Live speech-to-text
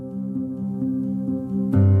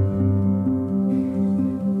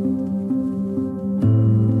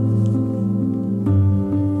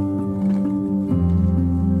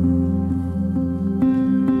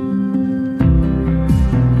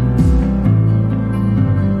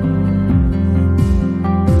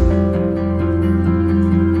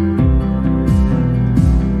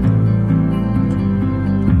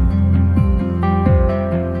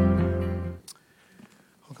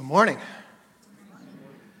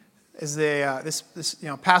As this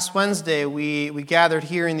past Wednesday, we gathered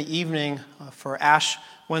here in the evening for Ash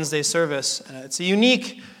Wednesday service. It's a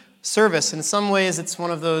unique service. In some ways, it's one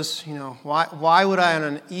of those, why would I on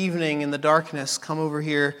an evening in the darkness come over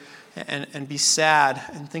here and be sad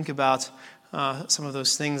and think about some of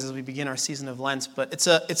those things as we begin our season of Lent? But it's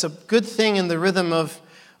a good thing in the rhythm of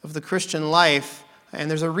the Christian life. And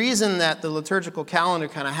there's a reason that the liturgical calendar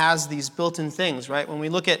kind of has these built-in things, right? When we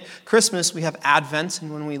look at Christmas, we have Advent,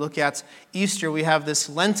 and when we look at Easter, we have this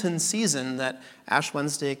Lenten season that Ash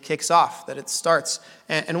Wednesday kicks off, that it starts.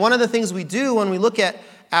 And one of the things we do when we look at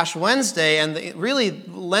Ash Wednesday, and really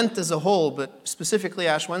Lent as a whole, but specifically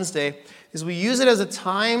Ash Wednesday, is we use it as a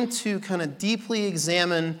time to kind of deeply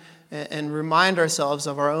examine and remind ourselves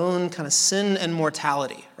of our own kind of sin and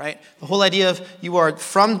mortality, right? The whole idea of you are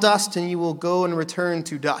from dust and you will go and return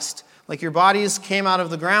to dust. Like your bodies came out of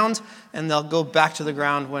the ground and they'll go back to the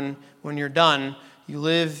ground when you're done. You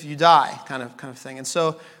live, you die, kind of thing. And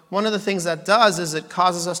so one of the things that does is it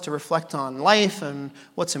causes us to reflect on life and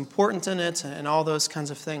what's important in it and all those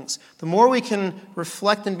kinds of things. The more we can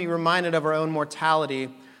reflect and be reminded of our own mortality,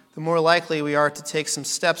 the more likely we are to take some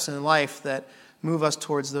steps in life that move us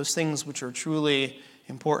towards those things which are truly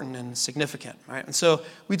important and significant, right? And so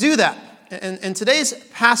we do that. And today's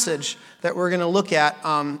passage that we're going to look at,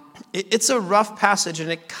 it's a rough passage,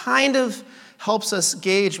 and it kind of helps us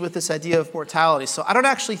gauge with this idea of mortality. So I don't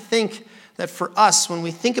actually think that for us, when we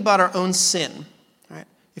think about our own sin, right?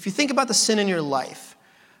 If you think about the sin in your life,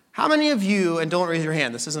 how many of you, and don't raise your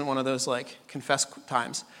hand, this isn't one of those confess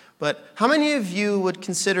times, but how many of you would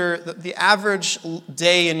consider the average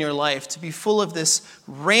day in your life to be full of this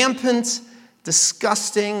rampant,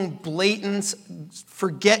 disgusting, blatant,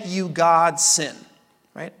 forget you God sin,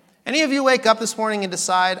 right? Any of you wake up this morning and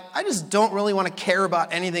decide, I just don't really want to care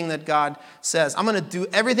about anything that God says. I'm going to do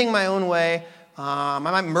everything my own way. I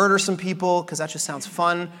might murder some people because that just sounds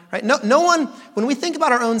fun, right? No one, when we think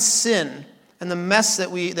about our own sin and the mess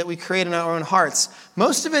that we create in our own hearts,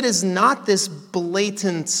 most of it is not this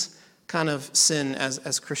blatant kind of sin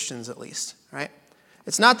as Christians, at least, right?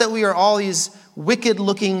 It's not that we are all these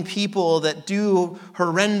wicked-looking people that do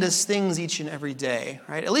horrendous things each and every day,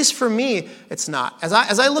 right? At least for me, it's not. As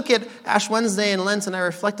I look at Ash Wednesday and Lent and I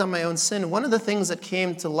reflect on my own sin, one of the things that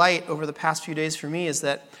came to light over the past few days for me is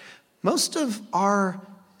that most of our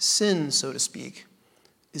sin, so to speak,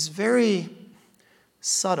 is very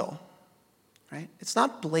subtle, right? It's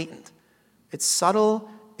not blatant. It's subtle,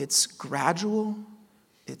 it's gradual,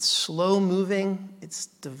 it's slow-moving, it's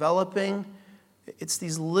developing. It's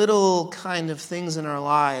these little kind of things in our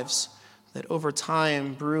lives that over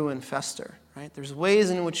time brew and fester, right? There's ways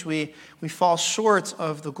in which we fall short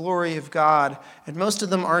of the glory of God, and most of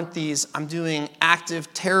them aren't these, I'm doing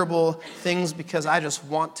active, terrible things because I just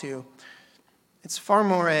want to. It's far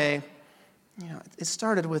more it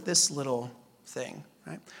started with this little thing,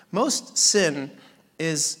 right? Most sin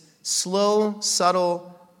is slow,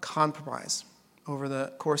 subtle compromise over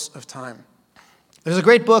the course of time. There's a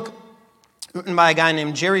great book written by a guy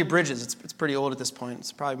named Jerry Bridges. It's pretty old at this point.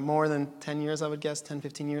 It's probably more than 10 years, I would guess, 10,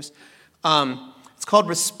 15 years. It's called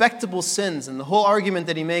Respectable Sins, and the whole argument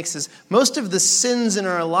that he makes is most of the sins in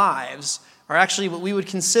our lives are actually what we would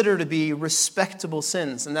consider to be respectable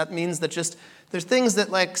sins, and that means that just there's things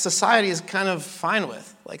that society is kind of fine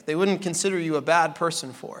with, they wouldn't consider you a bad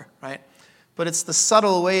person for, right? But it's the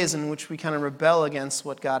subtle ways in which we kind of rebel against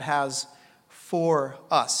what God has for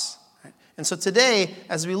us. Right? And so today,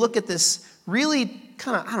 as we look at this really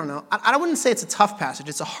kind of, I wouldn't say it's a tough passage.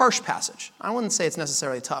 It's a harsh passage. I wouldn't say it's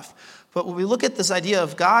necessarily tough. But when we look at this idea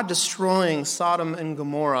of God destroying Sodom and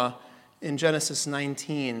Gomorrah in Genesis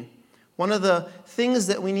 19, one of the things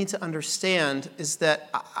that we need to understand is that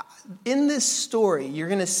in this story, you're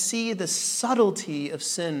going to see the subtlety of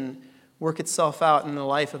sin work itself out in the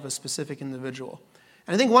life of a specific individual.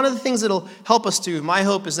 And I think one of the things that'll help us to, my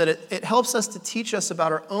hope, is that it helps us to teach us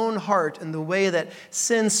about our own heart and the way that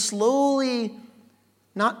sin slowly,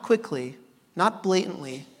 not quickly, not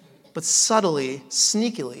blatantly, but subtly,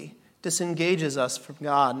 sneakily, disengages us from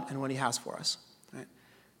God and what he has for us. Right?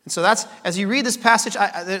 And so that's, as you read this passage,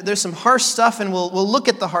 there's some harsh stuff, and we'll look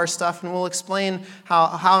at the harsh stuff, and we'll explain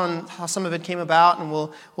how some of it came about, and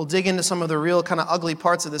we'll dig into some of the real kind of ugly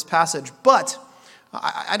parts of this passage. But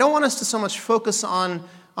I don't want us to so much focus on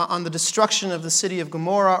the destruction of the city of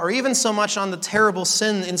Gomorrah, or even so much on the terrible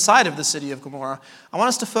sin inside of the city of Gomorrah. I want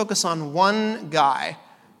us to focus on one guy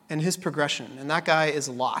and his progression, and that guy is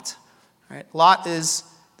Lot. Right? Lot is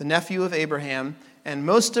the nephew of Abraham, and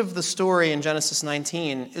most of the story in Genesis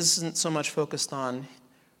 19 isn't so much focused on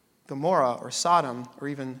Gomorrah or Sodom or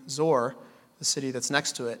even Zor. the city that's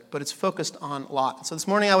next to it, but it's focused on Lot. So this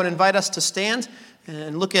morning I would invite us to stand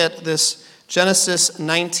and look at this Genesis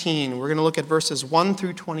 19. We're going to look at verses 1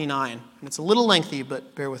 through 29. And it's a little lengthy,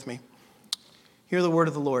 but bear with me. Hear the word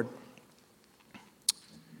of the Lord.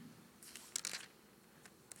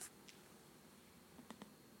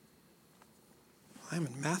 I'm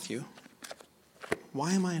in Matthew.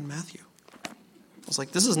 Why am I in Matthew? I was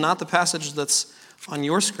like, this is not the passage that's on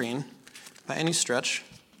your screen by any stretch.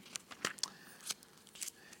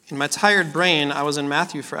 In my tired brain, I was in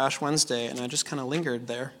Matthew for Ash Wednesday, and I just kind of lingered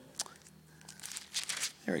there.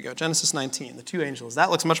 There we go, Genesis 19, the two angels. That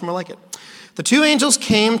looks much more like it. The two angels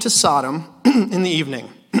came to Sodom in the evening,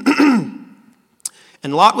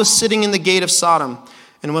 and Lot was sitting in the gate of Sodom.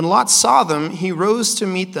 And when Lot saw them, he rose to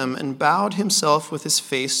meet them and bowed himself with his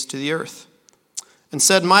face to the earth, and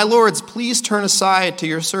said, "My lords, please turn aside to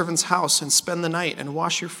your servant's house and spend the night and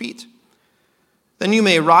wash your feet. Then you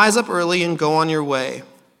may rise up early and go on your way."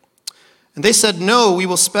 And they said, "No, we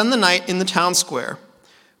will spend the night in the town square."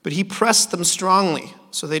 But he pressed them strongly,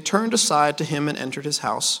 so they turned aside to him and entered his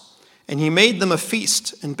house. And he made them a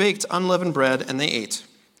feast and baked unleavened bread, and they ate.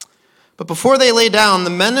 But before they lay down, the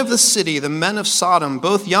men of the city, the men of Sodom,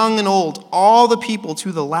 both young and old, all the people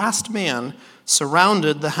to the last man,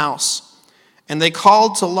 surrounded the house. And they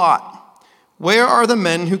called to Lot, "Where are the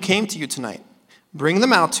men who came to you tonight? Bring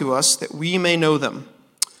them out to us, that we may know them."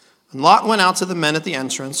 And Lot went out to the men at the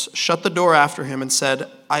entrance, shut the door after him, and said,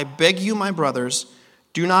 "I beg you, my brothers,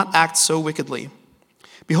 do not act so wickedly.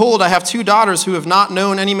 Behold, I have 2 daughters who have not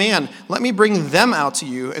known any man. Let me bring them out to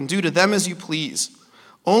you, and do to them as you please.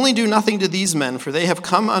 Only do nothing to these men, for they have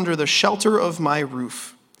come under the shelter of my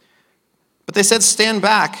roof." But they said, "Stand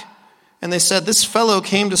back." And they said, "This fellow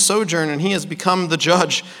came to sojourn, and he has become the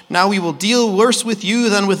judge. Now we will deal worse with you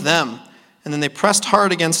than with them." And then they pressed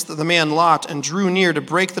hard against the man Lot and drew near to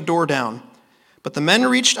break the door down. But the men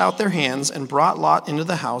reached out their hands and brought Lot into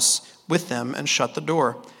the house with them and shut the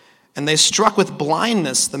door. And they struck with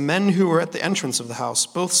blindness the men who were at the entrance of the house,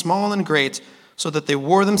 both small and great, so that they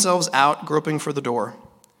wore themselves out, groping for the door.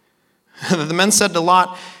 The men said to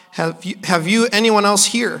Lot, have you anyone else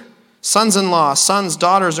here? Sons-in-law, sons,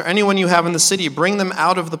 daughters, or anyone you have in the city, bring them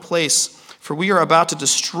out of the place, for we are about to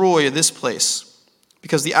destroy this place.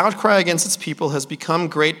 Because the outcry against its people has become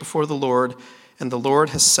great before the Lord, and the Lord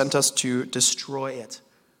has sent us to destroy it.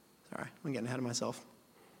 Sorry, I'm getting ahead of myself.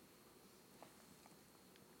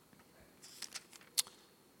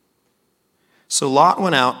 So Lot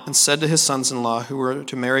went out and said to his sons-in-law who were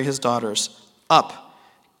to marry his daughters, "Up,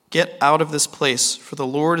 get out of this place, for the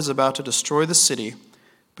Lord is about to destroy the city."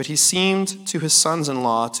 But he seemed to his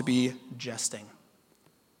sons-in-law to be jesting.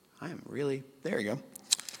 There you go.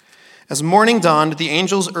 As morning dawned, the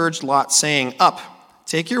angels urged Lot, saying, "Up,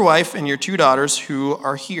 take your wife and your 2 daughters who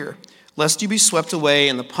are here, lest you be swept away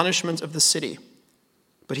in the punishment of the city."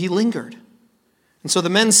 But he lingered. And so the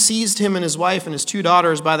men seized him and his wife and his 2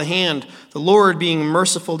 daughters by the hand, the Lord being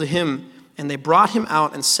merciful to him, and they brought him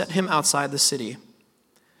out and set him outside the city.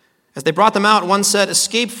 As they brought them out, one said,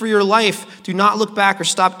 "Escape for your life. Do not look back or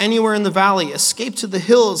stop anywhere in the valley. Escape to the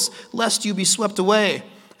hills, lest you be swept away."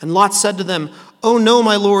 And Lot said to them, "Oh no,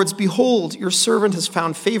 my lords, behold, your servant has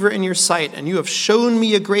found favor in your sight, and you have shown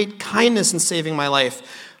me a great kindness in saving my life.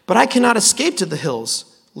 But I cannot escape to the hills,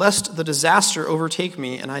 lest the disaster overtake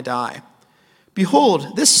me and I die.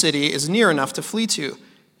 Behold, this city is near enough to flee to,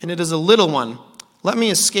 and it is a little one. Let me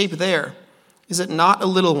escape there. Is it not a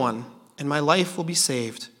little one? And my life will be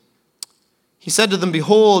saved." He said to them,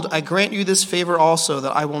 "Behold, I grant you this favor also,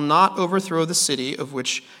 that I will not overthrow the city of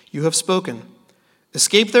which you have spoken.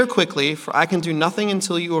 Escape there quickly, for I can do nothing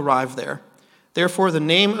until you arrive there." Therefore the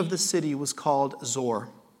name of the city was called Zor.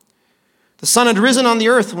 The sun had risen on the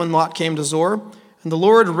earth when Lot came to Zor, and the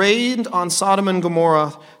Lord rained on Sodom and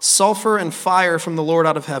Gomorrah sulfur and fire from the Lord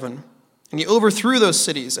out of heaven. And he overthrew those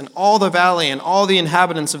cities, and all the valley, and all the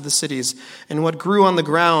inhabitants of the cities, and what grew on the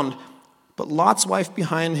ground. But Lot's wife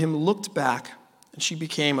behind him looked back, and she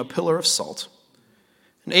became a pillar of salt.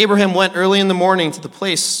 And Abraham went early in the morning to the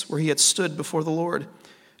place where he had stood before the Lord.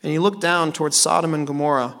 And he looked down toward Sodom and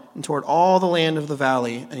Gomorrah, and toward all the land of the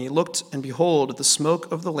valley. And he looked, and behold, the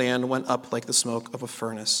smoke of the land went up like the smoke of a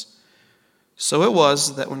furnace. So it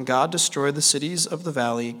was that when God destroyed the cities of the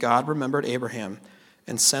valley, God remembered Abraham,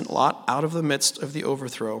 and sent Lot out of the midst of the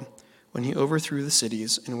overthrow, when he overthrew the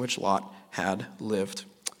cities in which Lot had lived.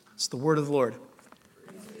 It's the word of the Lord.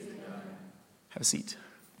 Have a seat.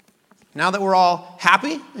 Now that we're all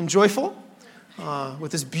happy and joyful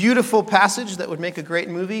with this beautiful passage that would make a great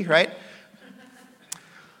movie, right?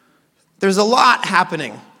 There's a lot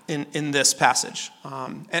happening in this passage.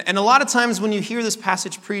 And a lot of times when you hear this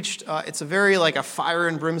passage preached, it's a very like a fire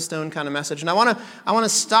and brimstone kind of message. And I want to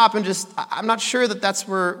stop and I'm not sure that that's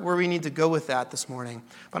where we need to go with that this morning.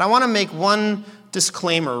 But I want to make one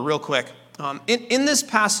disclaimer real quick. In this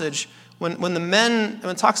passage, when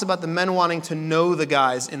it talks about the men wanting to know the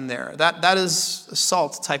guys in there, that is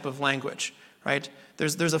assault type of language, right?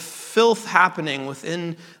 There's a filth happening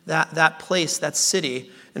within that place, that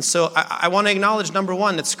city. And so I want to acknowledge, number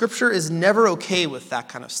one, that Scripture is never okay with that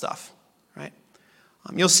kind of stuff, right?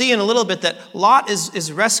 You'll see in a little bit that Lot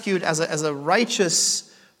is rescued as a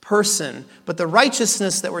righteous person, but the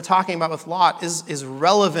righteousness that we're talking about with Lot is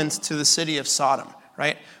relevant to the city of Sodom,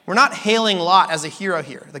 right? We're not hailing Lot as a hero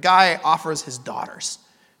here. The guy offers his daughters,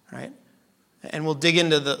 right? And we'll dig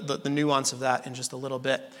into the nuance of that in just a little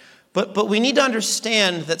bit. But we need to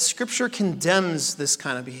understand that Scripture condemns this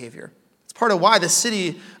kind of behavior. It's part of why the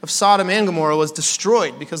city of Sodom and Gomorrah was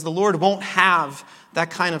destroyed, because the Lord won't have that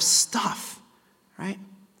kind of stuff, right?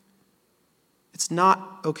 It's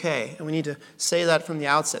not okay, and we need to say that from the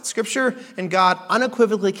outset. Scripture and God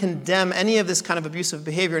unequivocally condemn any of this kind of abusive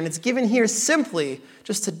behavior, and it's given here simply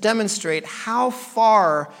just to demonstrate how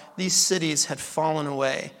far these cities had fallen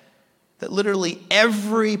away. That literally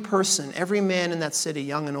every person, every man in that city,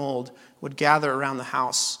 young and old, would gather around the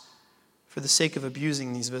house for the sake of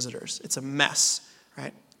abusing these visitors. It's a mess,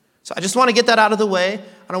 right? So I just want to get that out of the way.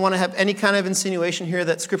 I don't want to have any kind of insinuation here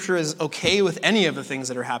that Scripture is okay with any of the things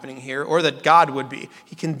that are happening here, or that God would be.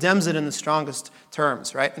 He condemns it in the strongest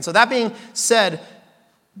terms, right? And so that being said,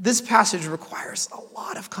 this passage requires a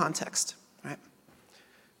lot of context, right?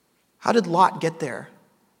 How did Lot get there?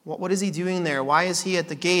 What is he doing there? Why is he at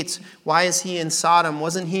the gates? Why is he in Sodom?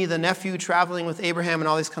 Wasn't he the nephew traveling with Abraham and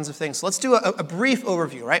all these kinds of things? So let's do a brief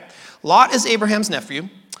overview, right? Lot is Abraham's nephew.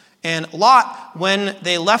 And Lot, when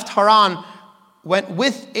they left Haran, went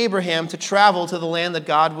with Abraham to travel to the land that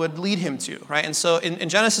God would lead him to, right? And so in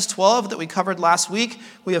Genesis 12 that we covered last week,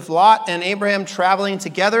 we have Lot and Abraham traveling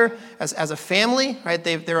together as a family, right?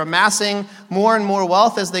 They're amassing more and more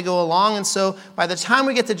wealth as they go along. And so by the time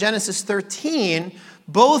we get to Genesis 13,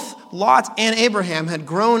 both Lot and Abraham had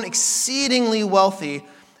grown exceedingly wealthy.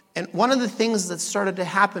 And one of the things that started to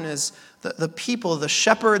happen is the people, the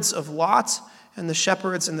shepherds of Lot and the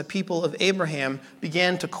shepherds and the people of Abraham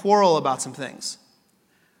began to quarrel about some things.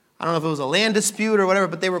 I don't know if it was a land dispute or whatever,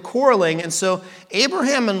 but they were quarreling. And so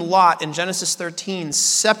Abraham and Lot in Genesis 13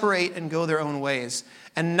 separate and go their own ways.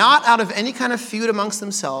 And not out of any kind of feud amongst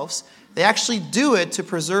themselves. They actually do it to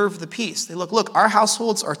preserve the peace. They look, our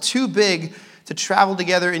households are too big to travel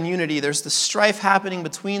together in unity. There's the strife happening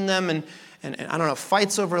between them and I don't know,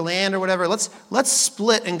 fights over land or whatever. Let's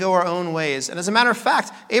split and go our own ways. And as a matter of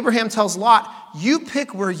fact, Abraham tells Lot, you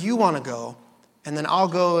pick where you want to go, and then I'll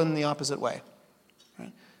go in the opposite way.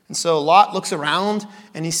 Right? And so Lot looks around,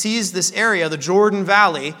 and he sees this area, the Jordan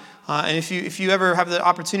Valley. And if you ever have the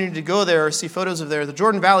opportunity to go there or see photos of there, the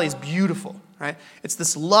Jordan Valley is beautiful. Right? It's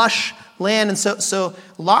this lush land. And so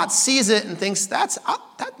Lot sees it and thinks, that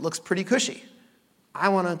looks pretty cushy. I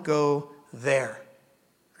want to go there.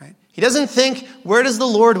 Right? He doesn't think, where does the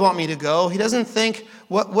Lord want me to go? He doesn't think,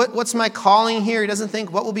 what's my calling here? He doesn't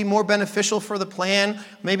think, what will be more beneficial for the plan?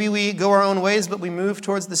 Maybe we go our own ways, but we move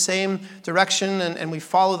towards the same direction and we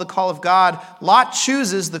follow the call of God. Lot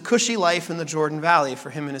chooses the cushy life in the Jordan Valley for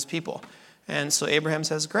him and his people. And so Abraham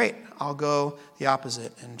says, great, I'll go the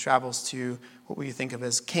opposite, and travels to what we think of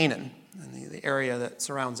as Canaan and the area that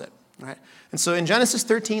surrounds it. Right? And so in Genesis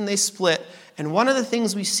 13, they split. And one of the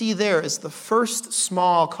things we see there is the first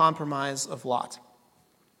small compromise of Lot.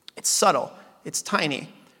 It's subtle. It's tiny.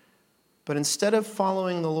 But instead of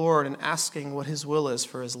following the Lord and asking what his will is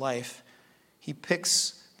for his life, he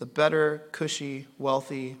picks the better, cushy,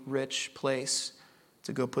 wealthy, rich place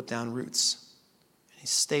to go put down roots. And he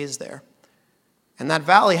stays there. And that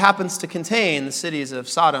valley happens to contain the cities of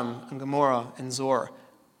Sodom and Gomorrah and Zoar.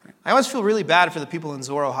 I always feel really bad for the people in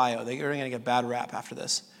Zoar, Ohio. They're going to get bad rap after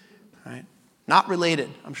this. Right? Not related.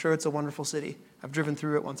 I'm sure it's a wonderful city. I've driven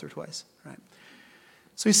through it once or twice. Right?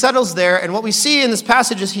 So he settles there, and what we see in this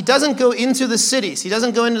passage is he doesn't go into the cities. He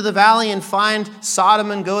doesn't go into the valley and find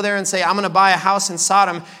Sodom and go there and say, I'm going to buy a house in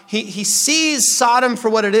Sodom. He sees Sodom for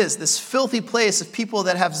what it is, this filthy place of people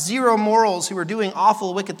that have zero morals, who are doing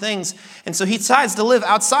awful, wicked things. And so he decides to live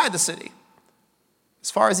outside the city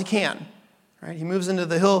as far as he can. Right? He moves into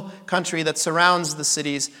the hill country that surrounds the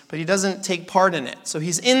cities, but he doesn't take part in it. So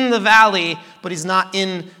he's in the valley, but he's not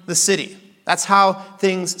in the city. That's how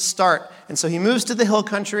things start. And so he moves to the hill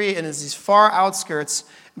country and is these far outskirts.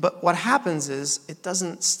 But what happens is it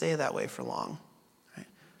doesn't stay that way for long. Right?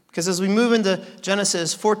 Because as we move into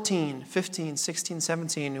Genesis 14, 15, 16,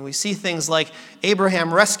 17, and we see things like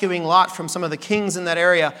Abraham rescuing Lot from some of the kings in that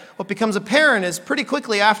area, what becomes apparent is pretty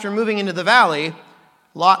quickly after moving into the valley,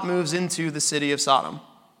 Lot moves into the city of Sodom,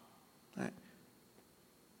 right?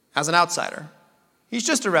 As an outsider. He's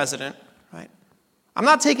just a resident, right? I'm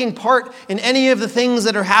not taking part in any of the things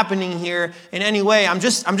that are happening here in any way. I'm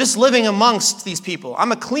just living amongst these people.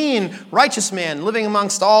 I'm a clean, righteous man living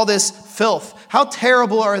amongst all this filth. How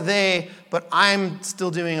terrible are they, but I'm still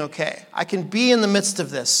doing okay. I can be in the midst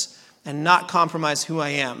of this and not compromise who I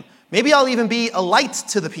am. Maybe I'll even be a light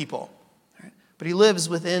to the people. Right? But he lives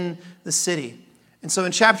within the city. And so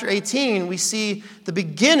in chapter 18, we see the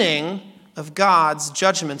beginning of God's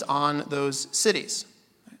judgment on those cities.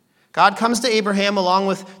 God comes to Abraham along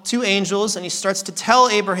with two angels, and he starts to tell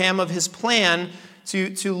Abraham of his plan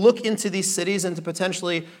to look into these cities and to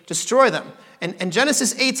potentially destroy them. And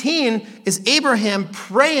Genesis 18 is Abraham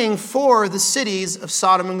praying for the cities of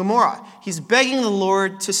Sodom and Gomorrah. He's begging the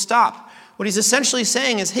Lord to stop. What he's essentially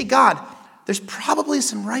saying is, hey, God, there's probably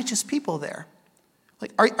some righteous people there.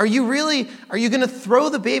 Like, are you going to throw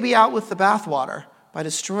the baby out with the bathwater by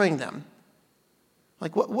destroying them?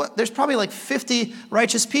 Like what? There's probably like 50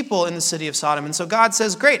 righteous people in the city of Sodom. And so God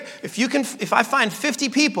says, great, if I find 50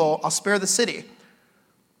 people, I'll spare the city.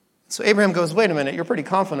 So Abraham goes, wait a minute, you're pretty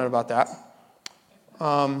confident about that.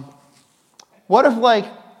 What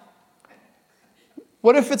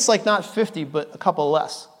if it's like not 50, but a couple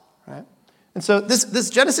less, right? And so this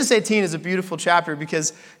Genesis 18 is a beautiful chapter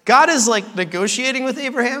because God is like negotiating with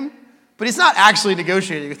Abraham, but he's not actually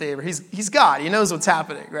negotiating with Abraham. He's God. He knows what's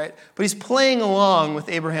happening, right? But he's playing along with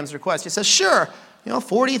Abraham's request. He says, sure,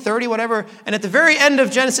 40, 30, whatever. And at the very end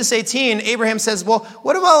of Genesis 18, Abraham says, well,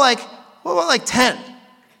 what about like 10?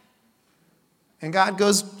 And God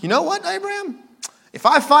goes, you know what, Abraham? If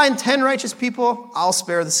I find 10 righteous people, I'll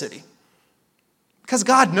spare the city. Because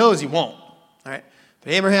God knows he won't, all right?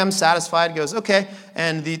 But Abraham, satisfied, goes, okay.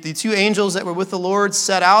 And the two angels that were with the Lord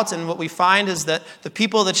set out, and what we find is that the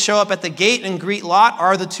people that show up at the gate and greet Lot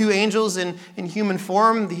are the two angels in human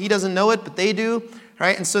form. He doesn't know it, but they do,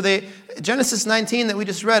 right? And so Genesis 19 that we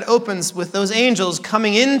just read opens with those angels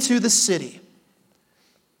coming into the city.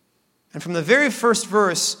 And from the very first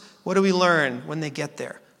verse, what do we learn when they get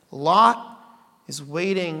there? Lot is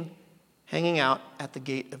waiting, hanging out at the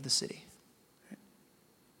gate of the city.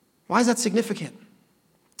 Why is that significant?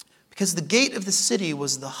 Because the gate of the city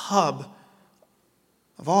was the hub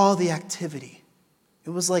of all the activity. It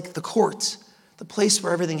was like the court, the place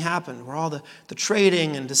where everything happened, where all the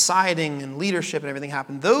trading and deciding and leadership and everything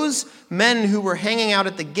happened. Those men who were hanging out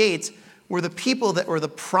at the gate were the people that were the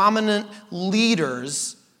prominent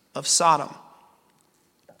leaders of Sodom.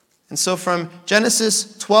 And so from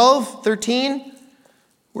Genesis 12, 13,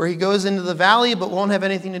 where he goes into the valley but won't have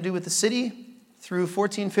anything to do with the city, through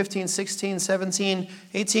 14, 15, 16, 17,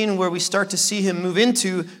 18, where we start to see him move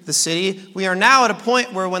into the city, we are now at a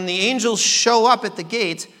point where when the angels show up at the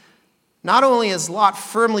gate, not only is Lot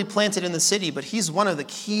firmly planted in the city, but he's one of the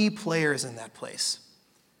key players in that place.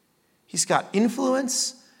 He's got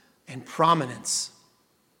influence and prominence,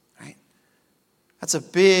 right? That's a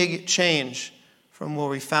big change from where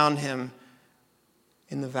we found him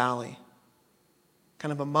in the valley.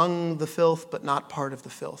 Kind of among the filth, but not part of the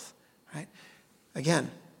filth, right?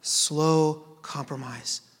 Again, slow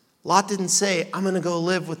compromise. Lot didn't say, I'm going to go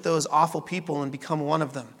live with those awful people and become one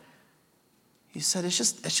of them. He said, it's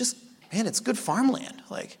just, man, it's good farmland.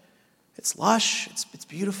 Like, it's lush, it's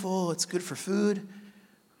beautiful, it's good for food.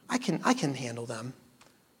 I can handle them.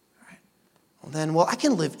 All right. Well, I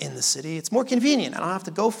can live in the city. It's more convenient. I don't have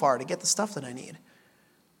to go far to get the stuff that I need.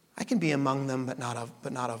 I can be among them, but not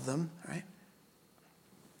of them, right?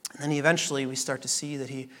 And then eventually we start to see that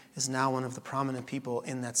he is now one of the prominent people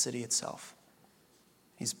in that city itself.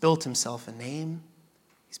 He's built himself a name.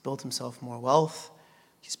 He's built himself more wealth.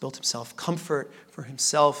 He's built himself comfort for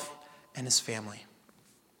himself and his family.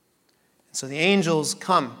 And so the angels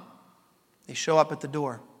come. They show up at the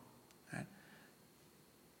door. Right?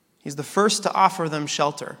 He's the first to offer them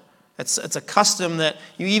shelter. It's a custom that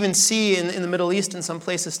you even see in the Middle East in some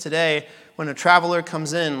places today when a traveler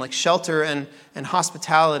comes in, like shelter and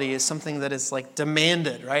hospitality is something that is like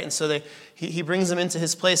demanded, right? And so he brings them into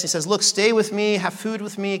his place. He says, look, stay with me, have food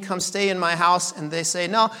with me, come stay in my house. And they say,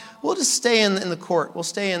 no, we'll just stay in the court. We'll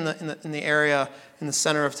stay in the area, in the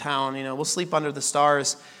center of town. We'll sleep under the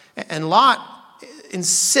stars. And Lot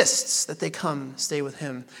insists that they come stay with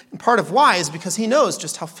him. And part of why is because he knows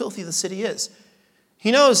just how filthy the city is. He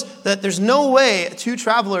knows that there's no way two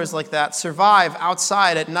travelers like that survive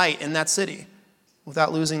outside at night in that city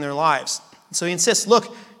without losing their lives. And so he insists,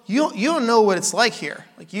 look, you don't know what it's like here.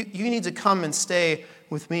 Like, you need to come and stay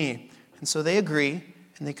with me. And so they agree,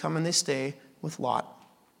 and they come and they stay with Lot.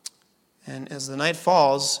 And as the night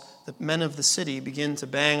falls, the men of the city begin to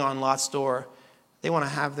bang on Lot's door. They want to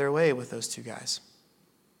have their way with those two guys.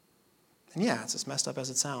 And yeah, it's as messed up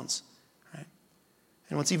as it sounds, right?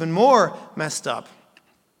 And what's even more messed up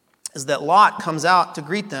is that Lot comes out to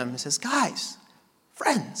greet them and says, guys,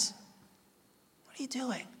 friends, what are you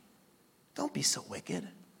doing? Don't be so wicked,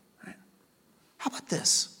 right? How about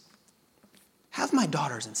this? Have my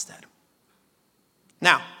daughters instead.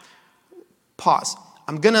 Now, pause.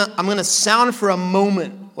 I'm gonna sound for a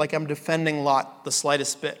moment like I'm defending Lot the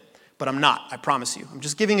slightest bit, but I'm not, I promise you. I'm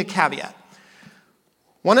just giving a caveat.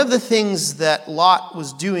 One of the things that Lot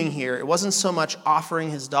was doing here, it wasn't so much offering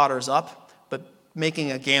his daughters up, but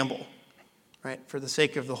making a gamble, right, for the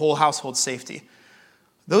sake of the whole household's safety.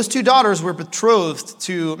 Those two daughters were betrothed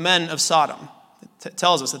to men of Sodom. It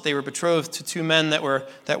tells us that they were betrothed to two men that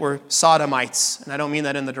were Sodomites. And I don't mean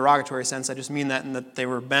that in the derogatory sense. I just mean that in that they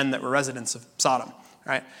were men that were residents of Sodom.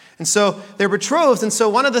 Right? And so they're betrothed, and so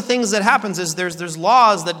one of the things that happens is there's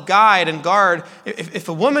laws that guide and guard. If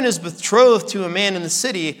a woman is betrothed to a man in the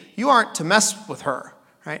city, you aren't to mess with her.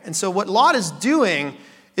 Right? And so what Lot is doing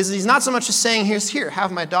is he's not so much as saying, here,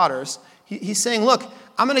 have my daughters. He's saying, look,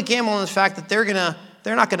 I'm going to gamble on the fact that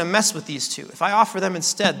they're not going to mess with these two. If I offer them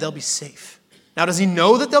instead, they'll be safe. Now, does he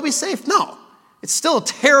know that they'll be safe? No. It's still a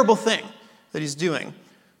terrible thing that he's doing.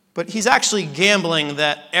 But he's actually gambling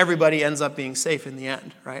that everybody ends up being safe in the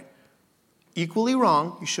end, right? Equally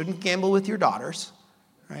wrong. You shouldn't gamble with your daughters,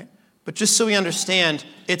 right? But just so we understand,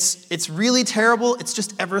 it's really terrible. It's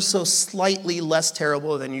just ever so slightly less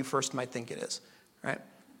terrible than you first might think it is, right?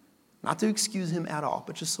 Not to excuse him at all,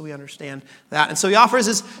 but just so we understand that. And so he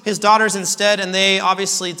offers his daughters instead, and they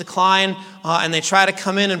obviously decline, and they try to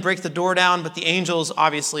come in and break the door down, but the angels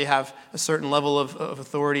obviously have a certain level of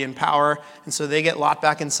authority and power, and so they get Lot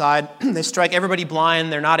back inside. They strike everybody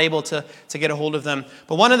blind. They're not able to get a hold of them.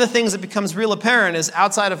 But one of the things that becomes real apparent is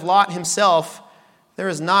outside of Lot himself, there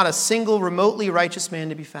is not a single remotely righteous man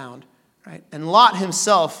to be found, right? And Lot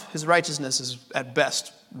himself, his righteousness is at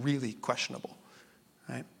best really questionable,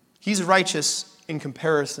 right? He's righteous in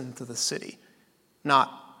comparison to the city,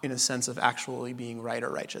 not in a sense of actually being right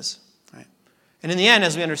or righteous, right? And in the end,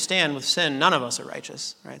 as we understand, with sin, none of us are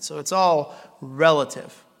righteous, right? So it's all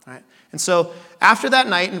relative, right? And so after that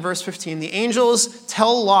night, in verse 15, the angels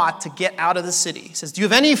tell Lot to get out of the city. He says, do you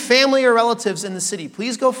have any family or relatives in the city?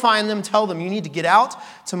 Please go find them. Tell them you need to get out.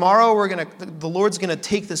 Tomorrow the Lord's going to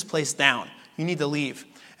take this place down. You need to leave.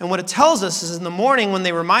 And what it tells us is in the morning when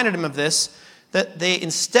they reminded him of this, that they,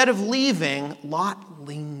 instead of leaving, Lot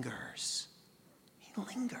lingers. He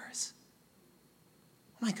lingers.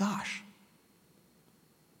 Oh my gosh.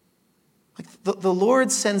 Like the Lord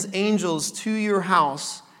sends angels to your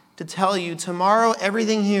house to tell you tomorrow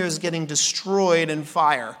everything here is getting destroyed in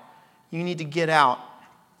fire. You need to get out.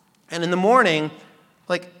 And in the morning,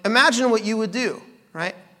 like imagine what you would do,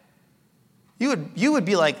 right? You would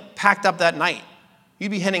be like packed up that night.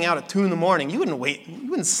 You'd be heading out at 2 a.m. You wouldn't wait. You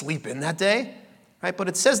wouldn't sleep in that day. Right? But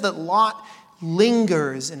it says that Lot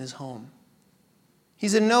lingers in his home.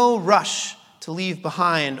 He's in no rush to leave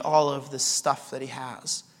behind all of this stuff that he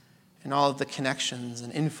has and all of the connections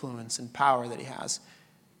and influence and power that he has.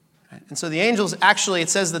 Right? And so the angels actually, it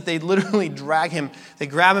says that they literally drag him, they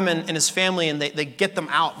grab him and his family and they get them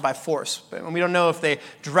out by force. And we don't know if they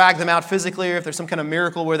drag them out physically or if there's some kind of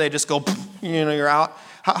miracle where they just go, you're out.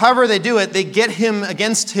 However they do it, they get him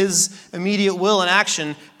against his immediate will and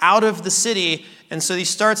action out of the city. And so he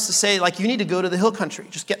starts to say, like, you need to go to the hill country.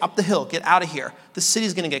 Just get up the hill. Get out of here. The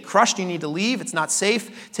city's going to get crushed. You need to leave. It's not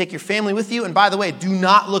safe. Take your family with you. And by the way, do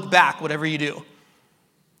not look back, whatever you do.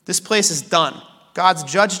 This place is done. God's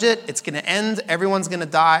judged it. It's going to end. Everyone's going to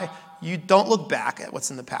die. You don't look back at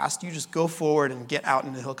what's in the past. You just go forward and get out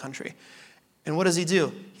into the hill country. And what does he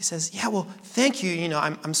do? He says, yeah, well, thank you.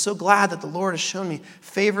 I'm so glad that the Lord has shown me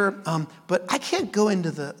favor, but I can't go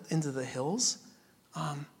into the hills.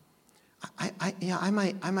 I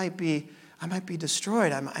might be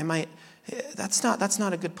destroyed. That's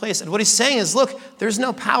not a good place. And what he's saying is, look, there's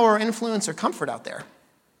no power, influence, or comfort out there.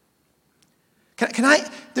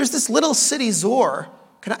 There's this little city Zor.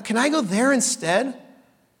 Can I go there instead?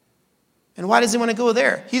 And why does he want to go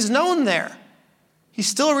there? He's known there. He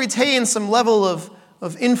still retains some level of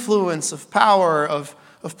influence, of power, of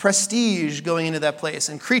prestige going into that place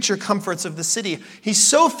and creature comforts of the city. He's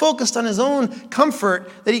so focused on his own comfort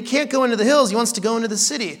that he can't go into the hills. He wants to go into the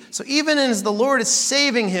city. So even as the Lord is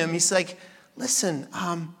saving him, he's like, listen,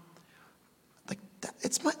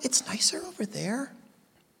 it's nicer over there.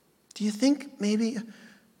 Do you think maybe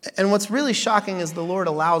And what's really shocking is the Lord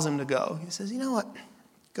allows him to go. He says, you know what?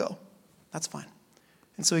 Go. That's fine.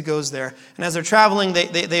 And so he goes there. And as they're traveling,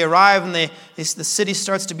 they arrive, and the city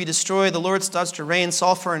starts to be destroyed. The Lord starts to rain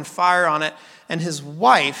sulfur and fire on it. And his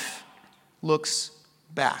wife looks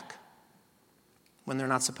back when they're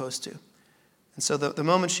not supposed to. And so the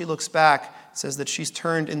moment she looks back, it says that she's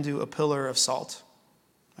turned into a pillar of salt,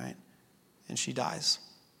 right? And she dies.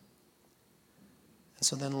 And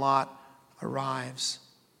so then Lot arrives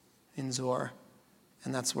in Zoar.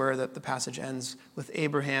 And that's where the passage ends, with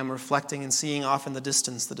Abraham reflecting and seeing off in the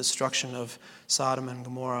distance the destruction of Sodom and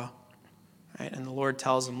Gomorrah. Right? And the Lord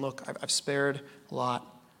tells him, look, I've spared Lot,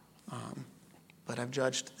 but I've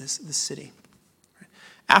judged this city. Right?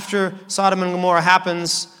 After Sodom and Gomorrah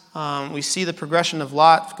happens, we see the progression of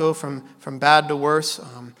Lot go from bad to worse.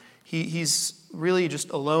 He's really just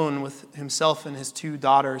alone with himself and his two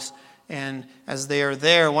daughters. And as they are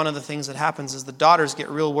there, one of the things that happens is the daughters get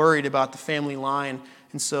real worried about the family line.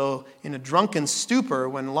 And so in a drunken stupor,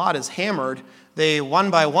 when Lot is hammered, they,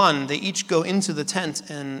 one by one, they each go into the tent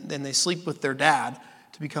and they sleep with their dad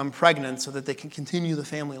to become pregnant so that they can continue the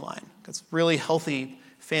family line. That's really healthy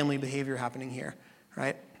family behavior happening here,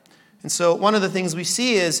 right? And so one of the things we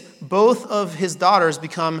see is both of his daughters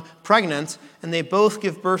become pregnant, and they both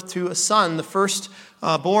give birth to a son. The first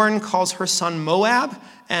born calls her son Moab,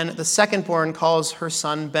 and the second born calls her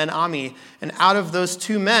son Ben-Ami. And out of those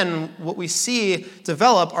two men, what we see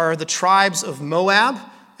develop are the tribes of Moab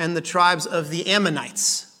and the tribes of the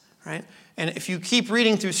Ammonites, right? And if you keep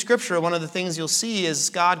reading through Scripture, one of the things you'll see is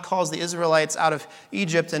God calls the Israelites out of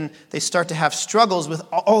Egypt, and they start to have struggles with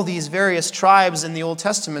all these various tribes in the Old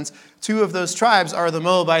Testament. Two of those tribes are the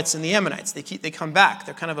Moabites and the Ammonites. They come back.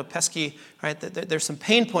 They're kind of a pesky, right? There's some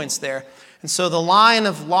pain points there. And so the line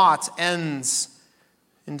of Lot ends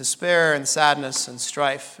in despair and sadness and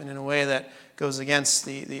strife, and in a way that goes against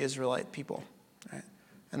the Israelite people, right?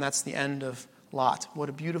 And that's the end of Lot. What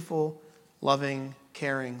a beautiful, loving,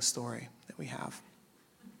 caring story that we have.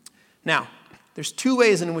 Now, there's two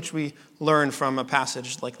ways in which we learn from a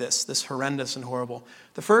passage like this horrendous and horrible.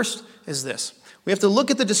 The first is this. We have to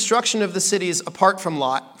look at the destruction of the cities apart from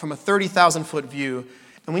Lot, from a 30,000-foot view,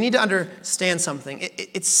 and we need to understand something.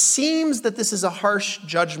 It seems that this is a harsh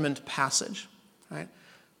judgment passage, right?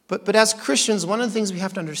 But as Christians, one of the things we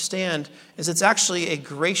have to understand is it's actually a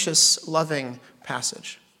gracious, loving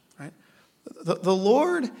passage, right? The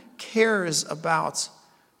Lord cares about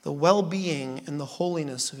the well-being and the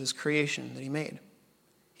holiness of his creation that he made.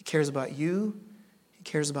 He cares about you. He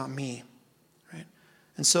cares about me, right?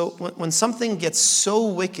 And so when something gets so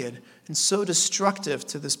wicked and so destructive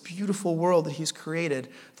to this beautiful world that he's created,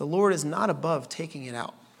 the Lord is not above taking it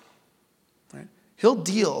out, right? He'll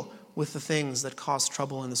deal with the things that cause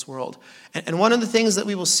trouble in this world. And one of the things that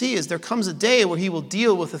we will see is there comes a day where he will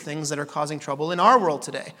deal with the things that are causing trouble in our world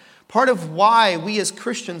today. Part of why we as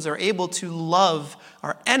Christians are able to love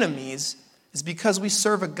our enemies is because we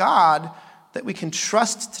serve a God that we can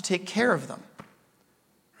trust to take care of them,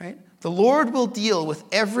 right? The Lord will deal with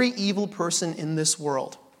every evil person in this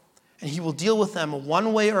world, and he will deal with them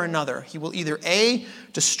one way or another. He will either A,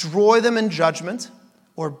 destroy them in judgment,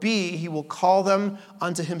 or B, he will call them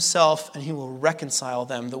unto himself and he will reconcile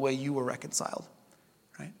them the way you were reconciled,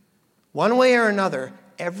 right? One way or another,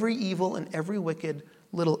 every evil and every wicked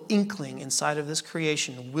little inkling inside of this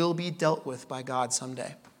creation will be dealt with by God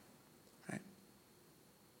someday, right?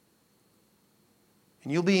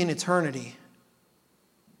 And you'll be in eternity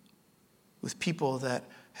with people that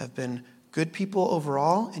have been good people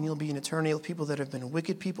overall, and you'll be in eternity with people that have been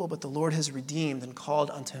wicked people, but the Lord has redeemed and called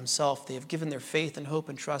unto himself. They have given their faith and hope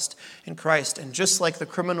and trust in Christ. And just like the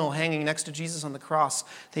criminal hanging next to Jesus on the cross,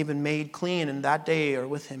 they've been made clean, and that day are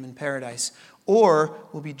with him in paradise, or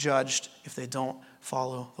will be judged if they don't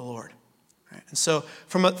follow the Lord. Right? And so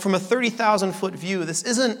from a 30,000-foot view, this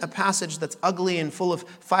isn't a passage that's ugly and full of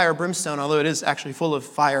fire and brimstone, although it is actually full of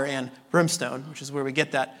fire and brimstone, which is where we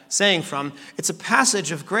get that saying from. It's a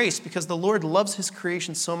passage of grace because the Lord loves his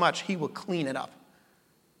creation so much, he will clean it up.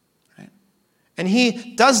 Right? And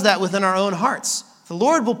he does that within our own hearts. The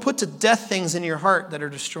Lord will put to death things in your heart that are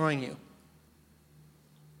destroying you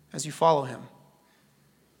as you follow him.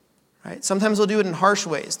 Right? Sometimes he'll do it in harsh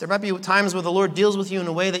ways. There might be times where the Lord deals with you in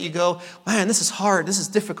a way that you go, man, this is hard, this is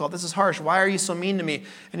difficult, this is harsh. Why are you so mean to me?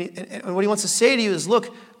 And what he wants to say to you is,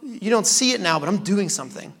 look, you don't see it now, but I'm doing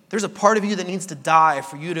something. There's a part of you that needs to die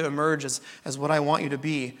for you to emerge as what I want you to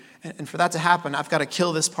be. And for that to happen, I've got to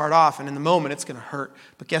kill this part off, and in the moment, it's going to hurt.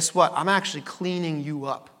 But guess what? I'm actually cleaning you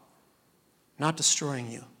up, not destroying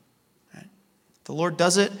you. Right? The Lord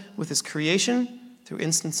does it with his creation, through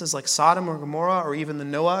instances like Sodom or Gomorrah or even the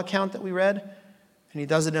Noah account that we read. and he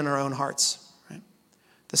does it in our own hearts. Right?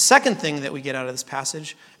 The second thing that we get out of this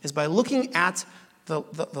passage is by looking at the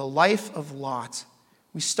life of Lot,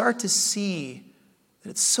 we start to see that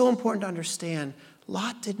it's so important to understand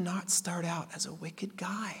Lot did not start out as a wicked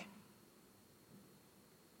guy.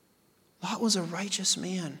 Lot was a righteous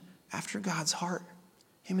man after God's heart.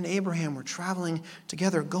 Him and Abraham were traveling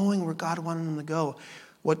together, going where God wanted them to go.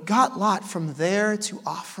 What got Lot from there to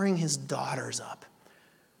offering his daughters up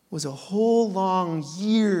was a whole long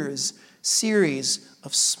years series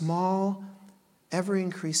of small,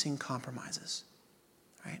 ever-increasing compromises.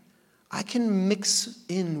 Right? I can mix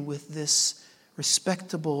in with this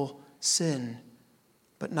respectable sin,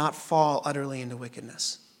 but not fall utterly into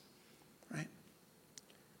wickedness. Right?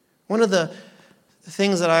 One of the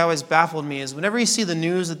things that always baffled me is whenever you see the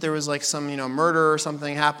news that there was like some, murder or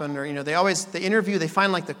something happened, or, they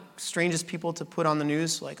find like the strangest people to put on the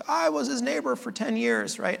news, like, I was his neighbor for 10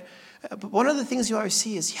 years, right? But one of the things you always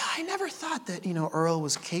see is, I never thought that, Earl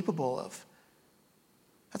was capable of.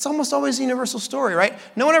 That's almost always a universal story, right?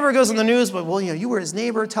 No one ever goes on the news, but, you were his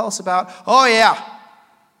neighbor, tell us about,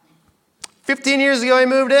 15 years ago he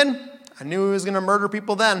moved in. I knew he was going to murder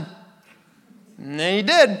people then. And then he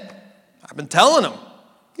did. I've been telling him.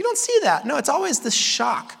 You don't see that. No, it's always this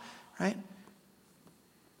shock, right?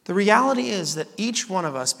 The reality is that each one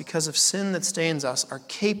of us, because of sin that stains us, are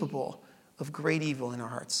capable of great evil in our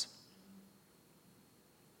hearts.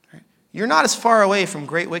 Right? You're not as far away from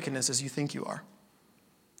great wickedness as you think you are.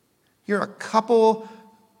 You're a couple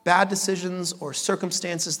bad decisions or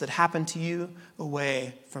circumstances that happen to you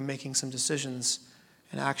away from making some decisions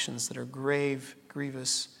and actions that are grave,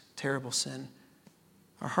 grievous, terrible sin.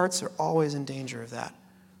 Our hearts are always in danger of that.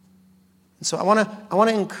 And so I want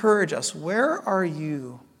to encourage us. Where are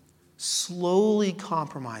you slowly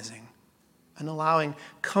compromising and allowing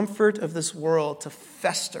comfort of this world to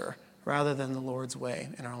fester rather than the Lord's way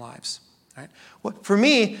in our lives? Right? Well, for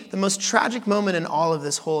me, the most tragic moment in all of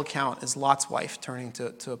this whole account is Lot's wife turning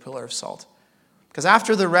to a pillar of salt. Because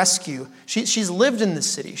after the rescue, she's lived in this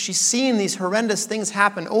city. She's seen these horrendous things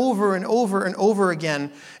happen over and over and over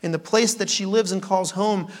again in the place that she lives and calls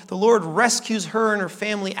home. The Lord rescues her and her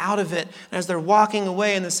family out of it. And as they're walking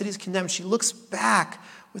away and the city's condemned, she looks back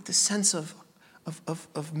with the sense of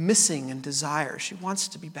missing and desire. She wants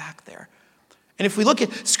to be back there. And if we look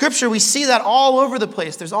at Scripture, we see that all over the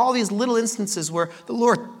place. There's all these little instances where the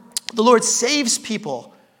Lord saves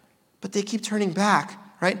people, but they keep turning back.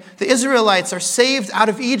 Right? The Israelites are saved out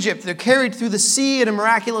of Egypt. They're carried through the sea in a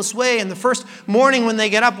miraculous way. And the first morning when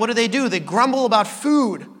they get up, what do? They grumble about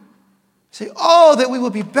food. Say, that we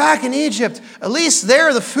will be back in Egypt. At least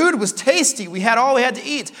there the food was tasty. We had all we had to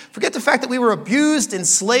eat. Forget the fact that we were abused,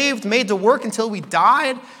 enslaved, made to work until we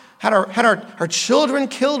died, had our children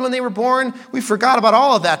killed when they were born. We forgot about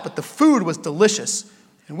all of that, but the food was delicious.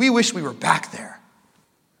 And we wish we were back there.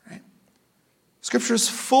 Right? Scripture is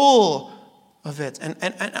full of it. And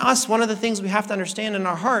us, one of the things we have to understand in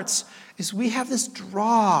our hearts is we have this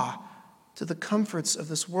draw to the comforts of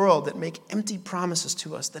this world that make empty promises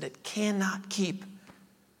to us that it cannot keep.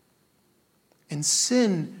 And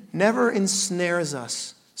sin never ensnares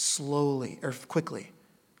us slowly or quickly,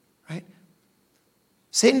 right?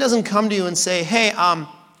 Satan doesn't come to you and say, hey, I'm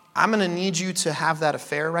going to need you to have that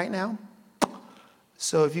affair right now.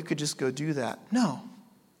 So if you could just go do that. No,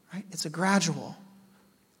 right? It's a gradual.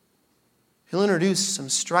 He'll introduce some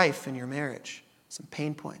strife in your marriage, some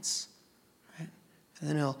pain points. Right? And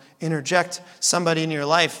then he'll interject somebody in your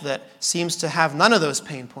life that seems to have none of those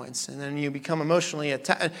pain points. And then you become emotionally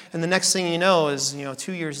attached. And the next thing you know is,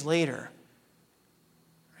 2 years later.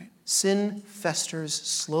 Right? Sin festers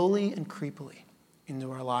slowly and creepily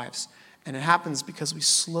into our lives. And it happens because we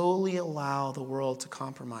slowly allow the world to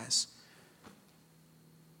compromise,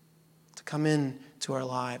 to come in to our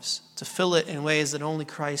lives, to fill it in ways that only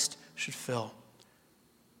Christ should fill.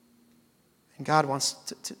 And God wants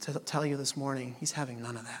to tell you this morning, he's having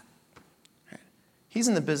none of that. Right? He's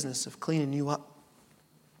in the business of cleaning you up.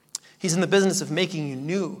 He's in the business of making you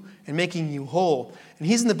new and making you whole. And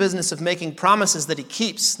he's in the business of making promises that he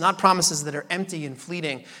keeps, not promises that are empty and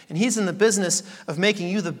fleeting. And he's in the business of making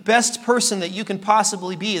you the best person that you can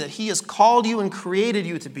possibly be, that he has called you and created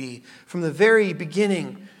you to be from the very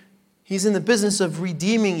beginning. He's in the business of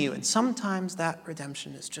redeeming you. And sometimes that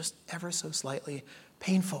redemption is just ever so slightly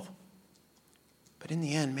painful. But in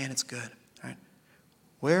the end, man, it's good. Right?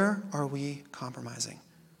 Where are we compromising?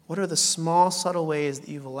 What are the small, subtle ways that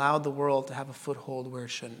you've allowed the world to have a foothold where it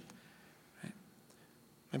shouldn't? Right?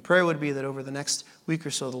 My prayer would be that over the next week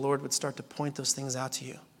or so, the Lord would start to point those things out to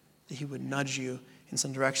you, that he would nudge you in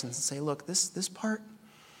some directions and say, look, this part,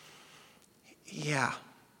 yeah,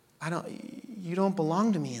 you don't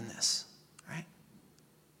belong to me in this, right?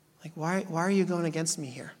 Like, why are you going against me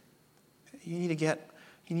here? You need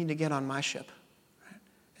to get on my ship, right?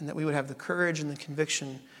 And that we would have the courage and the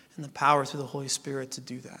conviction and the power through the Holy Spirit to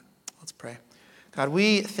do that. Let's pray. God,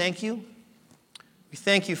 we thank you. We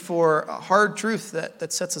thank you for a hard truth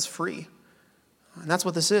that sets us free. And that's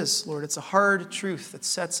what this is, Lord. It's a hard truth that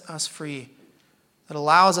sets us free, that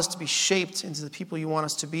allows us to be shaped into the people you want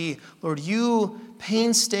us to be. Lord, you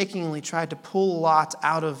painstakingly tried to pull Lot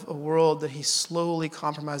out of a world that he slowly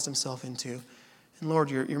compromised himself into. And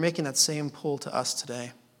Lord, you're making that same pull to us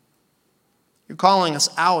today. You're calling us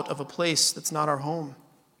out of a place that's not our home.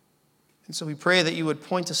 And so we pray that you would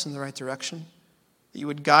point us in the right direction, that you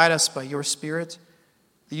would guide us by your Spirit,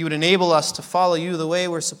 that you would enable us to follow you the way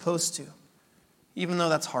we're supposed to, even though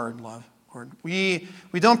that's hard, Lord. We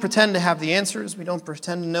don't pretend to have the answers. We don't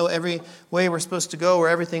pretend to know every way we're supposed to go or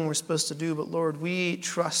everything we're supposed to do. But Lord, we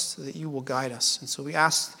trust that you will guide us. And so we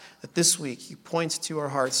ask that this week you point to our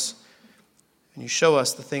hearts and you show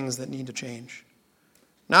us the things that need to change.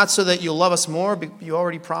 Not so that you'll love us more, but you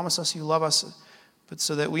already promise us you love us, but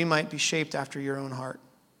so that we might be shaped after your own heart.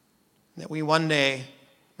 And that we one day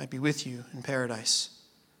might be with you in paradise,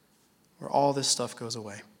 where all this stuff goes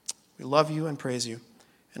away. We love you and praise you.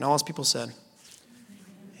 And all his people said,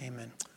 Amen.